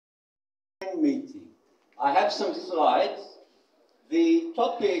meeting. I have some slides. The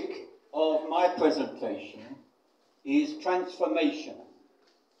topic of my presentation is transformation.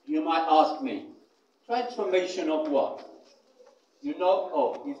 You might ask me, transformation of what? You know,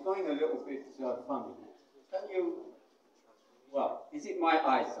 oh, it's going a little bit funny. Can you, well, is it my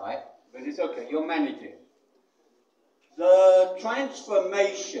eyesight? But it's okay, you'll manage it. The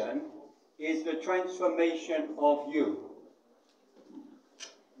transformation is the transformation of you.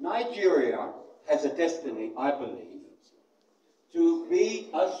 Nigeria has a destiny, I believe, to be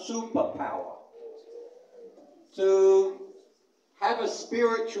a superpower, to have a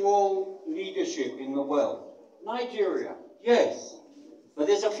spiritual leadership in the world. Nigeria, yes, but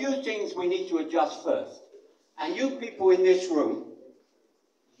there's a few things we need to adjust first. And you people in this room,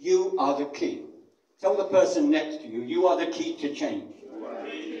 you are the key. Tell the person next to you, you are the key to change.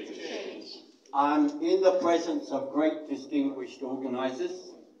 I'm in the presence of great distinguished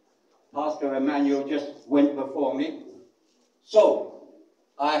organizers. Pastor Emmanuel just went before me. So,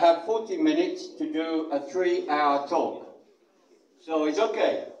 I have 40 minutes to do a 3-hour talk. So it's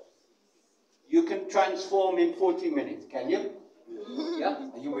okay. You can transform in 40 minutes, can you? Yeah?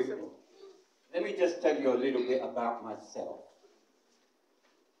 Are you with me? Let me just tell you a little bit about myself.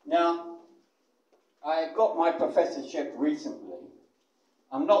 Now, I got my professorship recently.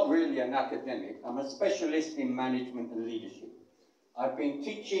 I'm not really an academic. I'm a specialist in management and leadership. I've been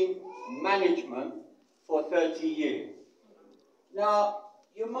teaching management for 30 years. Now,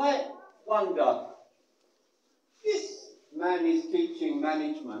 you might wonder, this man is teaching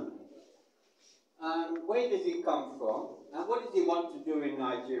management, and where does he come from, and what does he want to do in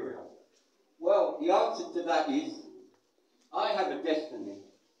Nigeria? Well, the answer to that is, I have a destiny.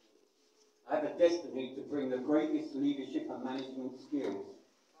 I have a destiny to bring the greatest leadership and management skills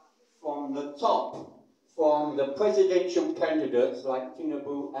from the top, from the presidential candidates like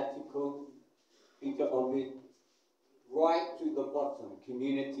Tinubu, Atiku, Peter Obi, right to the bottom,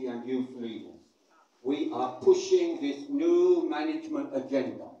 community and youth leaders. We are pushing this new management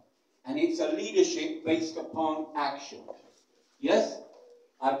agenda, and it's a leadership based upon action. Yes?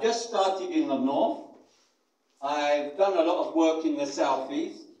 I've just started in the north. I've done a lot of work in the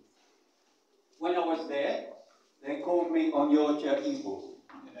southeast. When I was there, they called me Onyocha Igbo.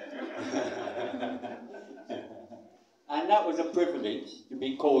 And that was a privilege to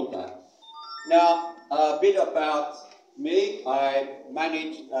be called that. Now, a bit about me. I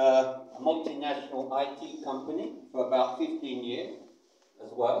managed a multinational IT company for about 15 years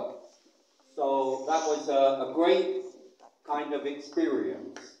as well. So that was a great kind of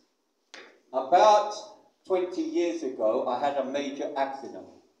experience. About 20 years ago, I had a major accident.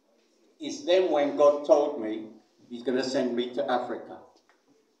 It's then when God told me he's going to send me to Africa.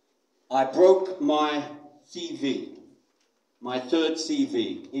 I broke my CV, my third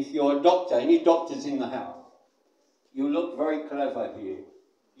CV. If you're a doctor, any doctors in the house, you look very clever here.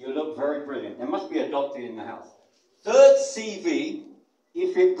 You look very brilliant. There must be a doctor in the house. Third CV,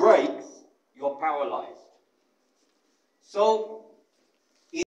 if it breaks, you're paralyzed. So